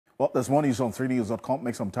Well, there's more news on 3news.com.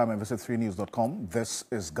 Make some time and visit 3news.com. This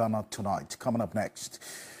is Ghana Tonight. Coming up next,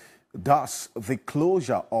 does the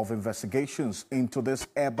closure of investigations into this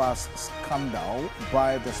Airbus scandal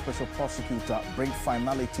by the special prosecutor bring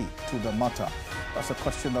finality to the matter? That's a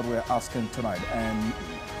question that we're asking tonight. And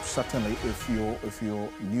certainly, if you're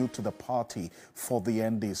new to the party for the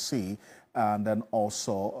NDC, and then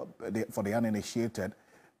also for the uninitiated,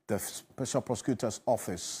 the special prosecutor's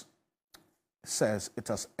office says it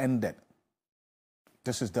has ended.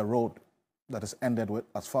 This is the road that is ended with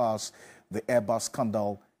as far as the Airbus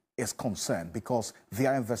scandal is concerned, because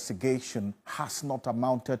their investigation has not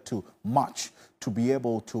amounted to much to be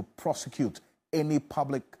able to prosecute any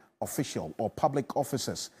public official or public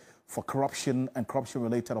officers for corruption and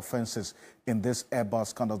corruption-related offenses in this Airbus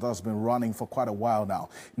scandal that has been running for quite a while now.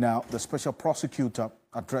 Now, the special prosecutor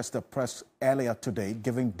addressed the press earlier today,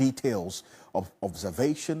 giving details of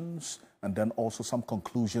observations and then also some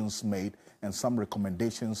conclusions made and some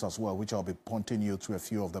recommendations as well, which I'll be pointing you to a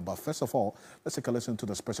few of them. But first of all, let's take a listen to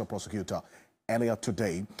the special prosecutor earlier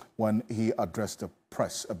today when he addressed the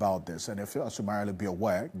press about this. And if you as you might be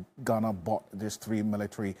aware, Ghana bought these 3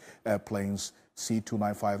 military airplanes,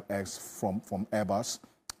 C-295X from Airbus.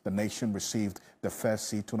 The nation received the first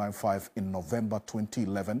C-295 in November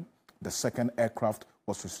 2011. The second aircraft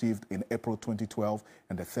was received in April 2012,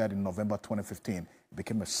 and the third in November 2015. It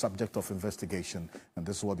became a subject of investigation, and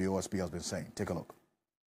this is what the OSP has been saying. Take a look.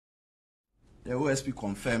 The OSP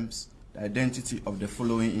confirms the identity of the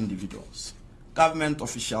following individuals. Government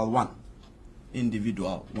Official 1,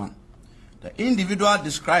 Individual 1. The individual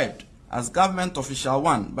described as Government Official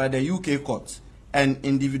 1 by the UK court and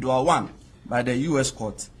Individual 1 by the US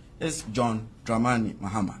court is John Dramani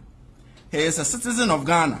Mahama. He is a citizen of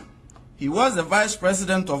Ghana. He was the Vice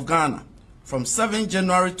President of Ghana from 7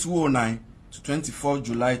 January 2009 to 24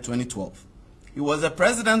 July 2012. He was the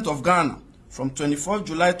President of Ghana from 24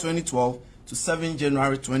 July 2012 to 7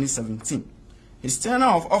 January 2017. His tenure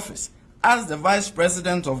of office as the Vice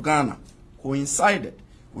President of Ghana coincided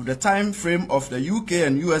with the time frame of the UK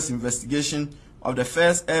and US investigation of the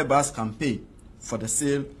first Airbus campaign for the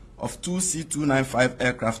sale of 2 C-295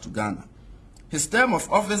 aircraft to Ghana. His term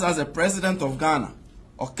of office as the President of Ghana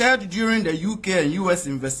occurred during the UK and US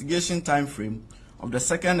investigation time frame of the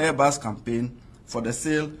second Airbus campaign for the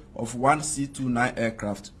sale of 1 C-29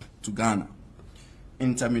 aircraft to Ghana.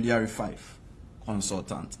 Intermediary 5,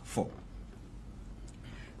 Consultant 4.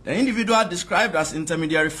 The individual described as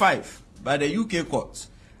Intermediary 5 by the UK court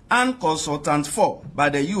and Consultant 4 by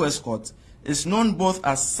the US court is known both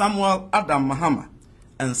as Samuel Adam Mahama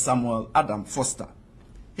and Samuel Adam Foster.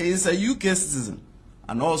 He is a UK citizen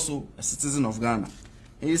and also a citizen of Ghana.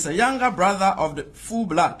 He is a younger brother of the full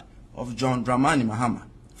blood of John Dramani Mahama,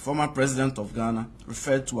 former president of Ghana,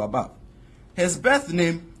 referred to above. His birth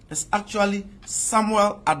name is actually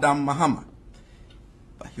Samuel Adam Mahama,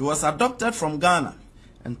 but he was adopted from Ghana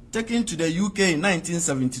and taken to the UK in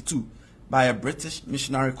 1972 by a British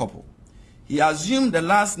missionary couple. He assumed the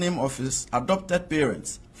last name of his adopted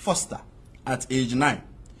parents, Foster, at age 9.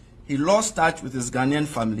 He lost touch with his Ghanaian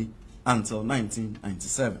family until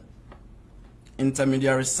 1997.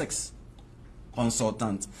 Intermediary 6,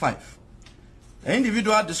 Consultant 5. The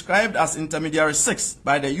individual described as Intermediary 6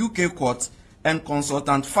 by the UK court and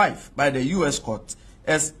Consultant 5 by the US court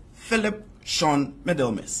is Philip Sean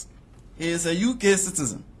Middlemas. He is a UK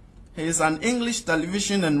citizen. He is an English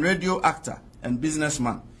television and radio actor and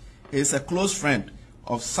businessman. He is a close friend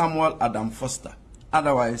of Samuel Adam Foster,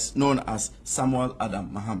 otherwise known as Samuel Adam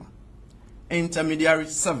Mahama. Intermediary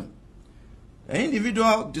 7. The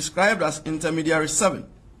individual described as Intermediary 7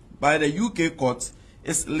 by the UK court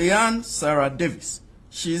is Leanne Sarah Davis.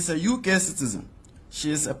 She is a UK citizen.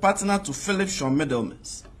 She is a partner to Philip Sean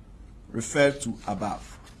Middlemas, referred to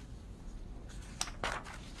above.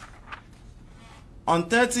 On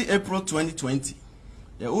 30 April 2020,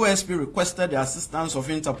 the OSP requested the assistance of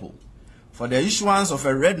Interpol for the issuance of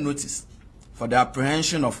a red notice for the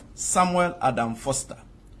apprehension of Samuel Adam Foster,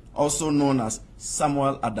 also known as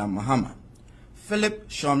Samuel Adam Mahama, Philip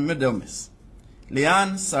Sean Middlemas,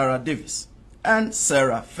 Leanne Sarah Davis, and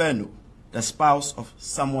Sarah Ferno, the spouse of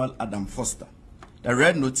Samuel Adam Foster. The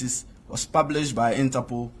red notice was published by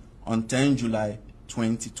Interpol on 10 July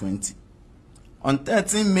 2020. On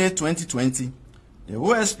 13 May 2020, the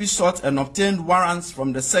OSP sought and obtained warrants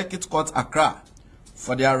from the Circuit Court Accra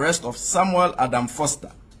for the arrest of Samuel Adam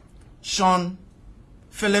Foster,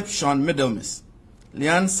 Philip Sean Middlemas,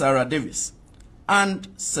 Leanne Sarah Davis, and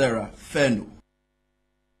Sarah Ferno.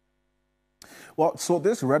 Well, so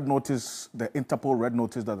this red notice, the Interpol red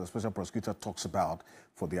notice that the special prosecutor talks about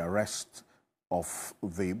for the arrest of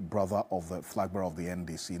the brother of the flag bearer of the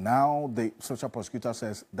NDC. Now, the special prosecutor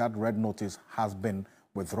says that red notice has been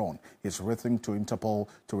withdrawn. He's written to Interpol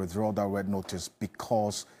to withdraw that red notice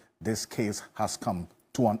because this case has come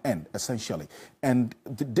to an end, essentially. And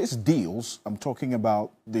these deals, I'm talking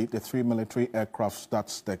about the 3 military aircrafts,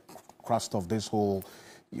 that's the crust of this whole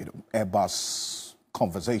Airbus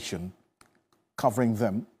conversation, covering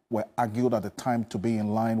them, were argued at the time to be in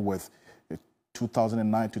line with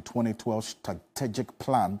 2009 to 2012 strategic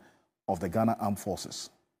plan of the Ghana Armed Forces.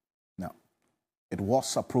 Now, it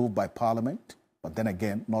was approved by Parliament, but then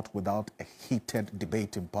again, not without a heated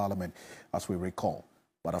debate in Parliament, as we recall.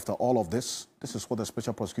 But after all of this, this is what the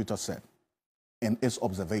special prosecutor said in his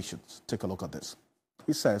observations. Take a look at this.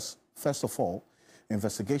 He says, first of all,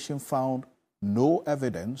 investigation found no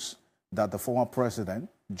evidence that the former president,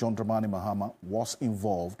 John Dramani Mahama, was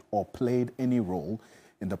involved or played any role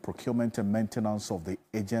in the procurement and maintenance of the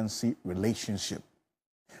agency relationship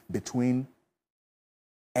between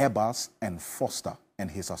Airbus and Foster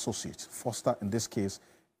and his associates. Foster, in this case,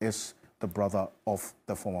 is the brother of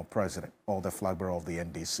the former president or the flag bearer of the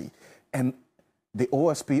NDC. And the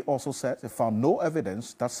OSP also said it found no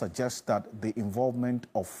evidence that suggests that the involvement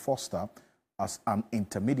of Foster as an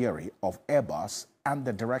intermediary of Airbus and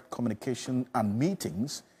the direct communication and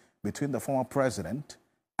meetings between the former president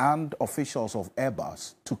and officials of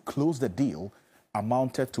Airbus to close the deal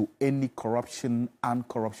amounted to any corruption and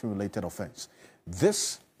corruption-related offense.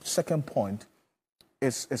 This second point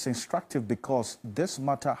is instructive because this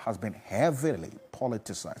matter has been heavily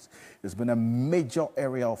politicized. It's been a major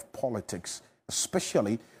area of politics,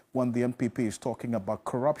 especially when the NPP is talking about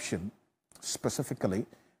corruption, specifically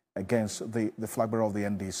against the flag bearer of the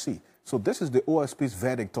NDC. So this is the OSP's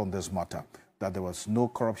verdict on this matter, that there was no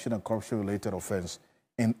corruption and corruption-related offense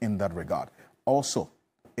in that regard. Also,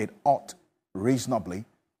 it ought reasonably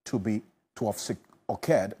to have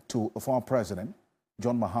occurred to the former president,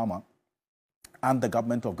 John Mahama, and the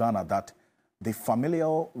government of Ghana that the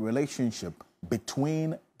familial relationship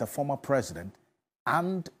between the former president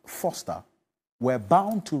and Foster were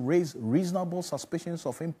bound to raise reasonable suspicions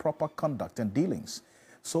of improper conduct and dealings.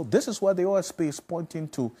 So this is where the OSP is pointing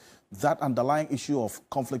to that underlying issue of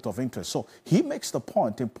conflict of interest. So he makes the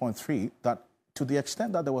point in point 3 that to the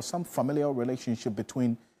extent that there was some familial relationship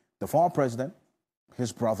between the former president,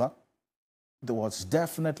 his brother, there was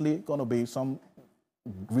definitely going to be some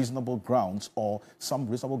reasonable grounds or some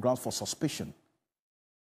reasonable grounds for suspicion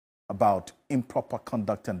about improper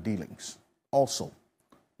conduct and dealings. Also,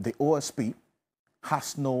 the OSP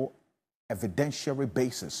has no evidentiary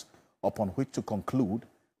basis upon which to conclude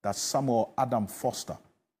that Samuel Adam Foster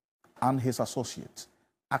and his associates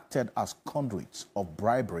acted as conduits of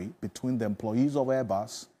bribery between the employees of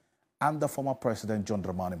Airbus and the former president, John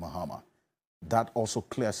Dramani Mahama. That also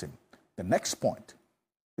clears him. The next point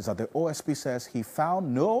is that the OSP says he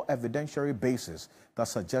found no evidentiary basis that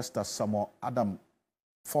suggests that Samuel Adam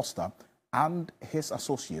Foster and his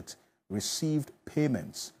associates received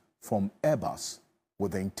payments from Airbus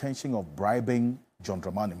with the intention of bribing John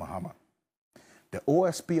Dramani Mahama. The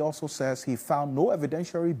OSP also says he found no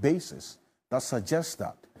evidentiary basis that suggests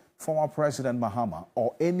that former President Mahama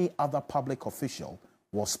or any other public official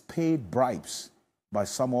was paid bribes by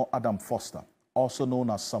Samuel Adam Foster, also known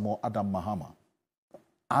as Samuel Adam Mahama,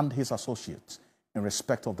 and his associates in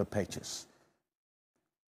respect of the purchase.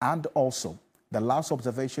 And also, the last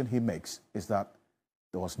observation he makes is that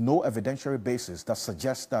there was no evidentiary basis that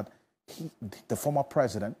suggests that the former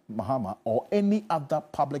President Mahama or any other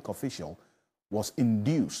public official was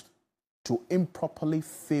induced to improperly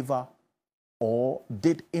favor or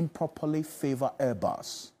did improperly favor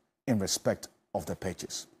Airbus in respect of the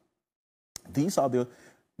purchase. These are the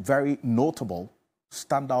very notable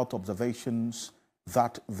standout observations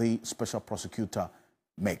that the special prosecutor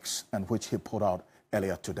makes and which he put out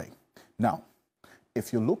earlier today. Now,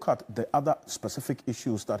 if you look at the other specific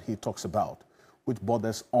issues that he talks about, which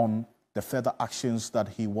borders on the further actions that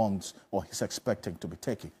he wants or he's expecting to be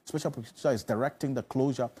taken, special prosecutor is directing the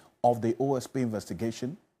closure of the OSP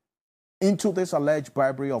investigation into this alleged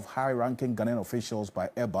bribery of high-ranking Ghanaian officials by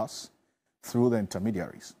Airbus through the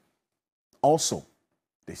intermediaries. Also,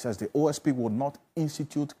 he says the OSP will not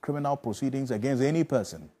institute criminal proceedings against any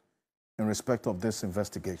person in respect of this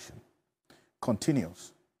investigation.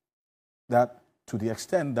 Continues that to the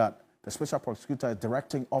extent that the special prosecutor is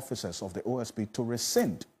directing officers of the OSP to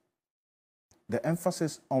rescind the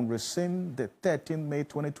emphasis on rescind the 13 May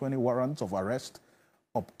 2020 warrants of arrest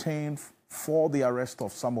obtained for the arrest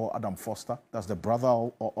of Samuel Adam Foster, that's the brother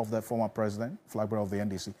of the former president, flag bearer of the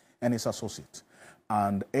NDC, and his associates.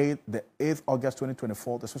 And the 8th August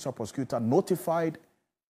 2024, the special prosecutor notified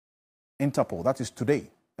Interpol. That is today.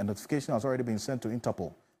 A notification has already been sent to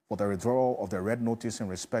Interpol for the withdrawal of the red notice in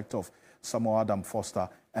respect of Samuel Adam Foster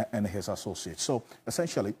and his associates. So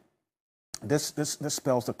essentially, this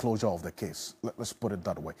spells the closure of the case. Let's put it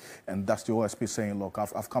that way. And that's the OSP saying, look,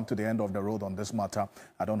 I've come to the end of the road on this matter.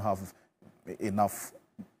 I don't have enough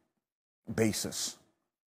basis,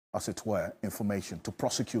 as it were, information to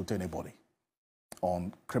prosecute anybody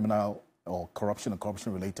on criminal or corruption and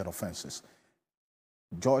corruption-related offenses.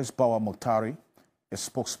 Joyce Mogtari, a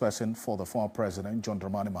spokesperson for the former president, John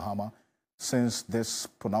Dramani Mahama, since this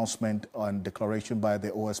pronouncement and declaration by the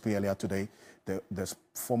OSP earlier today, the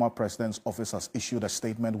former president's office has issued a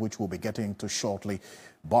statement which we'll be getting into shortly.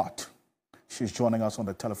 But she's joining us on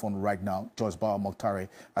the telephone right now. Joyce Mogtari,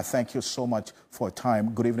 I thank you so much for your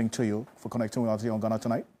time. Good evening to you for connecting with us here on Ghana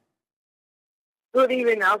Tonight. Good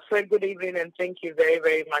evening, Alfred. Good evening, and thank you very,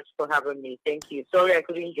 very much for having me. Thank you. Sorry I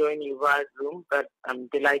couldn't join you via Zoom, but I'm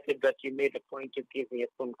delighted that you made a point to give me a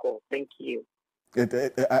phone call. Thank you.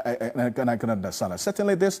 I can understand that.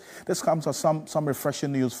 Certainly, this comes as some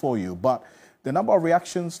refreshing news for you, but the number of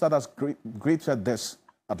reactions that has greeted this,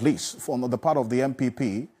 at least from the part of the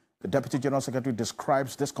MPP, the Deputy General Secretary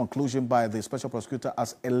describes this conclusion by the Special Prosecutor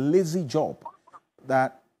as a lazy job,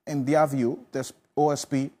 that in their view, this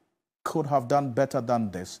OSP could have done better than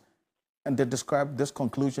this, and they describe this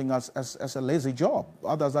conclusion as a lazy job.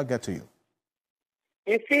 How does that get to you?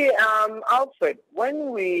 You see, Alfred,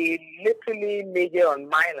 when we literally major on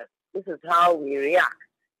minors, this is how we react.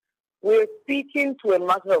 We're speaking to a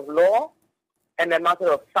matter of law and a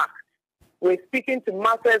matter of fact. We're speaking to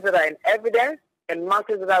matters that are in evidence and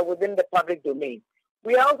matters that are within the public domain.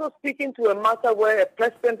 We are also speaking to a matter where a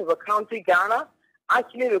president of a country, Ghana,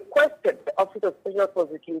 actually requested the Office of Special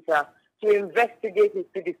Prosecutor to investigate his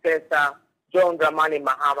predecessor, John Dramani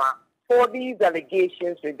Mahama, for these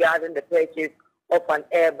allegations regarding the purchase of an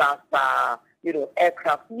Airbus,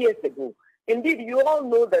 aircraft years ago. Indeed, you all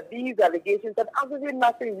know that these allegations had absolutely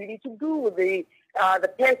nothing really to do with the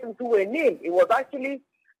persons who were named. It was actually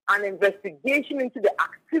an investigation into the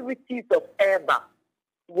activities of Airbus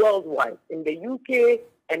worldwide, in the UK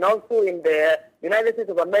and also in the United States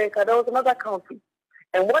of America. There was another country.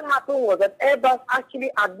 And what happened was that Airbus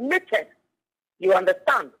actually admitted, you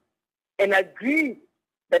understand, and agreed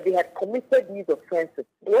that they had committed these offenses.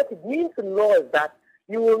 What it means in law is that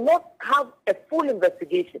you will not have a full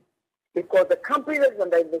investigation because the company that is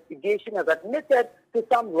under investigation has admitted to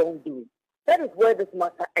some wrongdoing. That is where this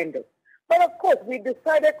matter ended. But of course, we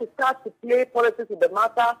decided to start to play politics with the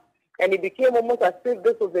matter, and it became almost as if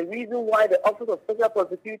this was the reason why the Office of Special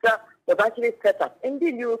Prosecutor was actually set up.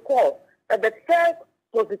 Indeed, you recall that the first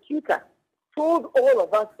prosecutor told all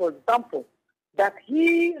of us, for example, that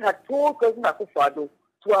he had told President Akufo-Addo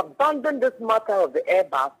to abandon this matter of the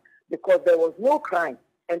Airbus because there was no crime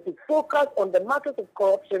and to focus on the matters of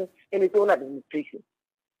corruption in his own administration.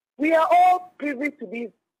 We are all privy to these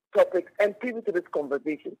topics and privy to this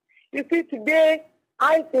conversation. You see, today,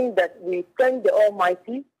 I think that we thank the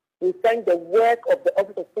Almighty, we thank the work of the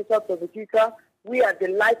Office of Special Prosecutor. We are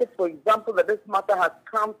delighted, for example, that this matter has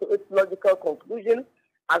come to its logical conclusion.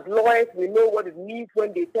 As lawyers, we know what it means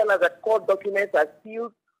when they tell us that court documents are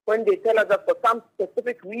sealed, when they tell us that for some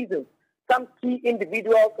specific reasons, some key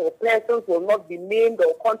individuals or persons will not be named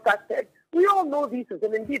or contacted. We all know these things,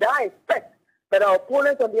 and indeed, I expect that our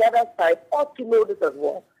opponents on the other side ought to know this as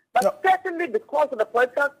well. But certainly because of the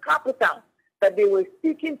political capital that they were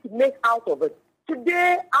seeking to make out of it,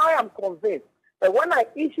 today I am convinced that when I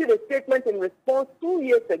issued a statement in response 2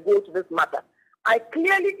 years ago to this matter, I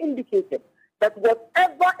clearly indicated that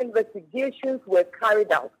whatever investigations were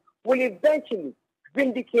carried out will eventually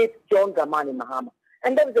vindicate John Dramani Mahama.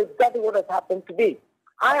 And that is exactly what has happened today.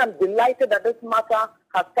 I am delighted that this matter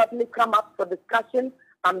has suddenly come up for discussion.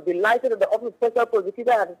 I'm delighted that the Office of Special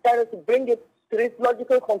Prosecutor has decided to bring it to this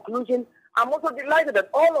logical conclusion. I'm also delighted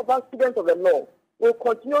that all of us students of the law will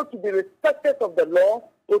continue to be respecters of the law,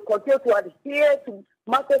 will continue to adhere to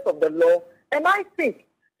matters of the law. And I think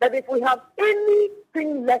that if we have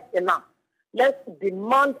anything less enough, let's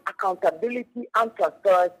demand accountability and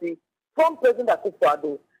transparency from President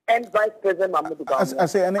Akufo-Addo and Vice President Mahmoud Bawumia. I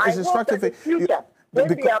say, and it's instructive. In the future, when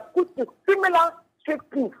they are put to similar strict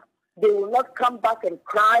proof, they will not come back and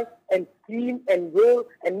cry and scream and wail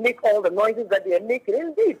and make all the noises that they are making.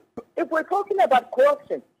 Indeed, if we're talking about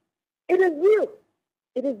corruption, it is real.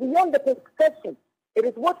 It is beyond the perception. It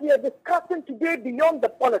is what we are discussing today beyond the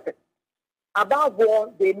politics. Above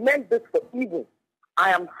all, they meant this for evil.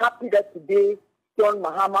 I am happy that today John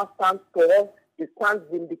Mahama stands tall. He stands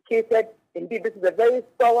vindicated. Indeed, this is a very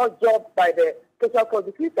thorough job by the Special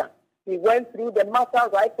Prosecutor. He went through the matter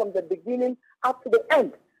right from the beginning up to the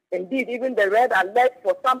end. Indeed, even the red alert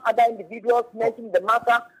for some other individuals mentioning the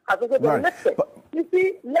matter has also been lifted. You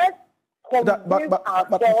see, let's I'm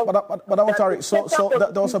sorry. So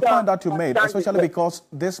there was a point that you made, especially because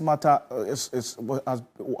this matter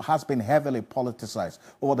has been heavily politicized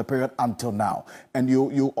over the period until now. And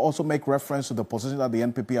you also make reference to the position that the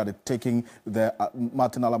NPP are taking, the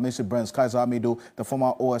Martin Alamisi Brents, Kaiser Amido, the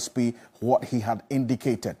former OSP, what he had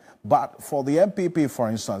indicated. But for the NPP, for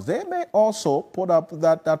instance, they may also put up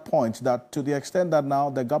that point that to the extent that now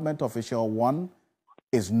the government official one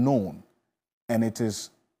is known and it is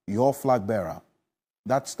your flag bearer,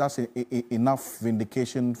 that's enough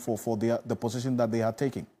vindication for the position that they are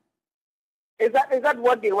taking. Is that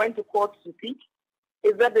what they went to court to seek?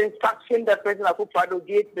 Is that the instruction that President Akufo-Addo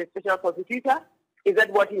gave the special prosecutor? Is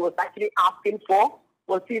that what he was actually asking for?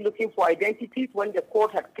 Was he looking for identities when the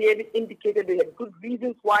court had clearly indicated they had good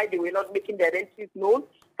reasons why they were not making their identities known?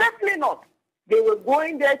 Certainly not. They were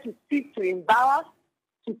going there to seek to embarrass,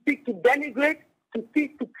 to seek to denigrate, to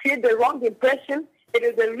seek to create the wrong impression. It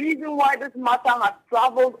is the reason why this matter has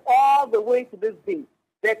traveled all the way to this day.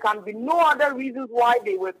 There can be no other reasons why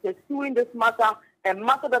they were pursuing this matter, a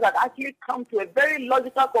matter that had actually come to a very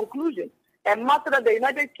logical conclusion, a matter that the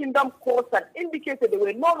United Kingdom courts had indicated they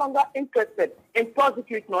were no longer interested in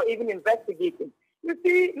prosecuting or even investigating. You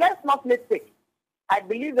see, let's not nitpick. I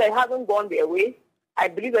believe that it hasn't gone their way. I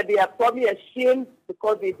believe that they are probably ashamed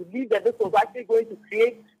because they believe that this was actually going to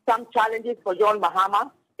create some challenges for John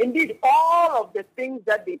Mahama. Indeed, all of the things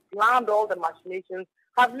that they planned, all the machinations,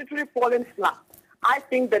 have literally fallen flat. I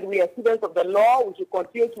think that we are students of the law. We should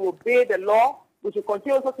continue to obey the law. We should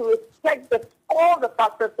continue also to respect all the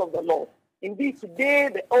facets of the law. Indeed, today,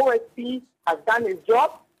 the OSP has done his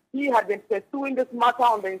job. He had been pursuing this matter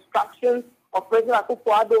on the instructions of President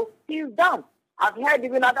Akufo-Addo. He is done. I've heard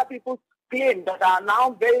even other people claim that are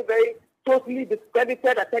now very, very totally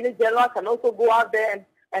discredited. Attorney General can also go out there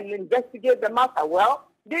and investigate the matter. Well,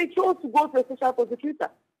 they chose to go to a special prosecutor.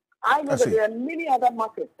 I know that there are many other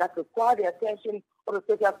matters that require the attention of a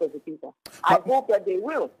special prosecutor. I hope that they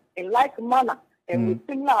will, in like manner, and with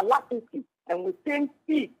similar alacrity, and with same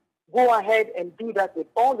speed, go ahead and do that with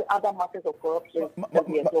all the other matters of corruption that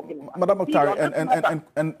we are talking about. Madam Mogtari,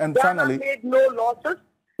 and finally, Ghana made no losses.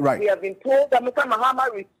 Right. We have been told that Mr. Mahama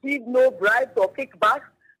received no bribes or kickbacks,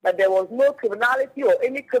 that there was no criminality or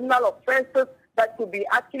any criminal offenses that could be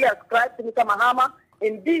actually ascribed to Mr. Mahama.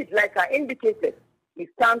 Indeed, like I indicated, he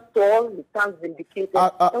stands tall, he stands vindicated,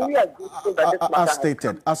 and we are grateful that this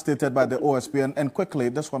matter as stated by the OSP. And quickly,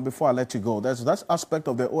 this one, before I let you go, there's that aspect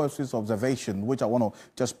of the OSP's observation, which I want to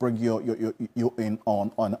just bring you in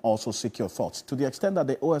on and also seek your thoughts. To the extent that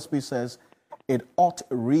the OSP says it ought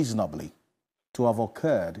reasonably to have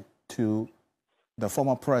occurred to the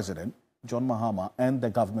former president, John Mahama, and the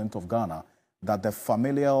government of Ghana, that the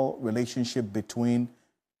familial relationship between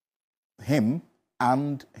him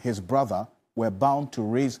and his brother were bound to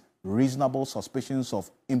raise reasonable suspicions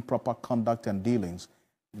of improper conduct and dealings.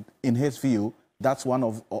 In his view, that's one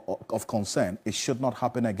of concern. It should not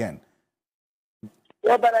happen again.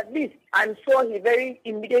 Well, but at least I'm sure he very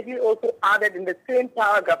immediately also added in the same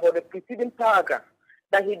paragraph or the preceding paragraph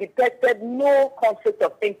that he detected no conflict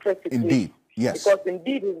of interest. Indeed, yes. Because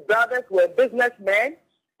indeed his brothers were businessmen,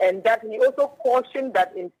 and that he also cautioned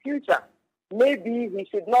that in future maybe he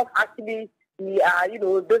should not actually be,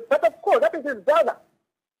 but of course that is his brother,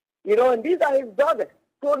 and these are his brothers.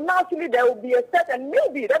 So naturally there will be a set, and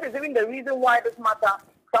maybe that is even the reason why this matter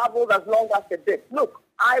traveled as long as it did. Look,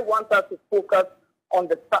 I want us to focus on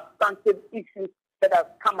the substantive issues that have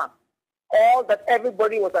come up. All that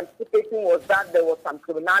everybody was anticipating was that there was some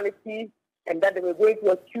criminality and that they were going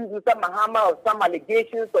to accuse Mr. Mahama of some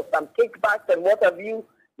allegations of some kickbacks and what have you.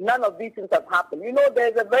 None of these things have happened.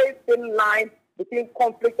 There's a very thin line between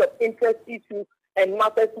conflict of interest issues and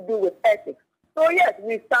matters to do with ethics. So yes,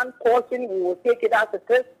 we stand caution, we will take it as it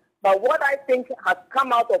is. But what I think has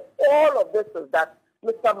come out of all of this is that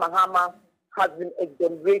Mr. Mahama has been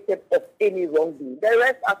exonerated of any wrongdoing. The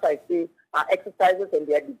rest, as I say, are exercises and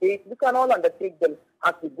their debates. We can all undertake them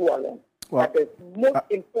as we go along. Well, but the most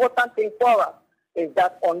important thing for us is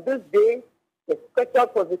that on this day, the special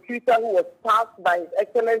prosecutor who was tasked by His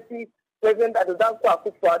Excellency President Adodanko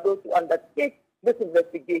Akufo-Addo to undertake this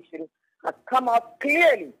investigation has come out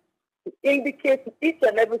clearly to indicate to each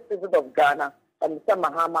and every citizen of Ghana that Mr.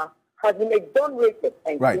 Mahama has been exonerated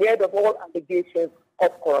and cleared of all allegations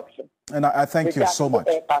of corruption. And I thank you so much.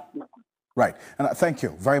 Right. And I thank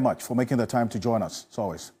you very much for making the time to join us. As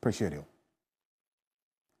always, appreciate you.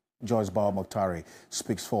 Joyce Mogtari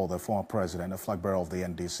speaks for the former president, the flag bearer of the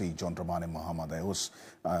NDC, John Dramani Mahama. There was,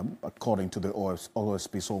 according to the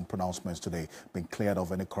OSP's own pronouncements today, been cleared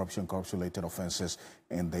of any corruption-related offences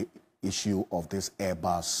in the issue of this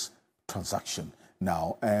Airbus transaction.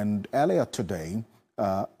 Now, and earlier today,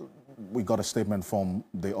 we got a statement from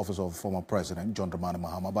the office of former president, John Dramani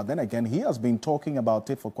Mahama, but then again, he has been talking about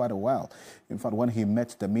it for quite a while. In fact, when he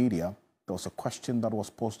met the media, there was a question that was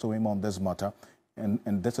posed to him on this matter,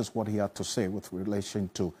 and this is what he had to say with relation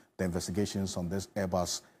to the investigations on this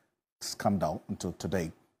Airbus scandal until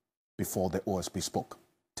today, before the OSP spoke.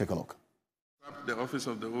 Take a look. The office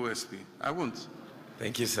of the OSP. I won't.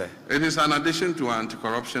 Thank you, sir. It is an addition to our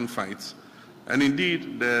anti-corruption fight. And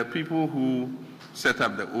indeed, the people who set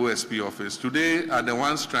up the OSP office today are the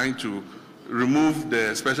ones trying to remove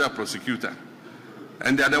the special prosecutor.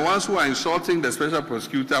 And they are the ones who are insulting the special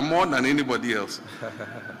prosecutor more than anybody else.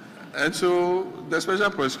 And so the special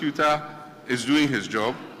prosecutor is doing his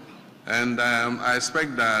job. And I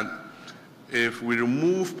expect that if we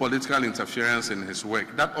remove political interference in his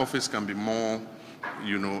work, that office can be more,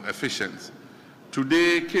 efficient.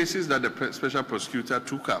 Today, cases that the special prosecutor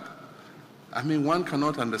took up, I mean, one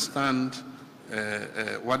cannot understand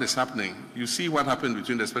what is happening. You see what happened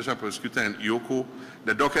between the special prosecutor and Yoko.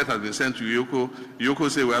 The docket has been sent to Yoko. Yoko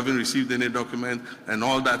said we haven't received any document and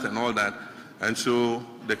all that and all that. And so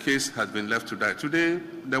the case has been left to die. Today,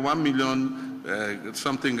 the $1 million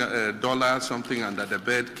something under the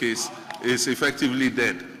bed case is effectively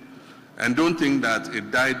dead. And don't think that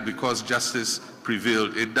it died because justice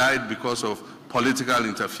prevailed. It died because of political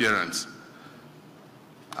interference.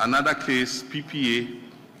 Another case, PPA,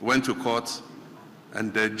 went to court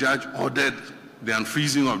and the judge ordered the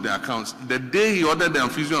unfreezing of the accounts. The day he ordered the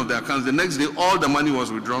unfreezing of the accounts, the next day all the money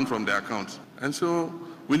was withdrawn from the accounts. And so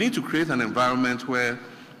we need to create an environment where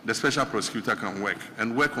the special prosecutor can work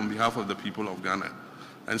and work on behalf of the people of Ghana.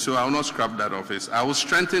 And so I will not scrap that office. I will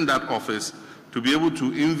strengthen that office to be able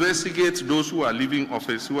to investigate those who are leaving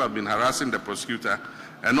office, who have been harassing the prosecutor,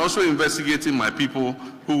 and also investigating my people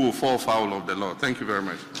who will fall foul of the law. Thank you very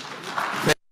much.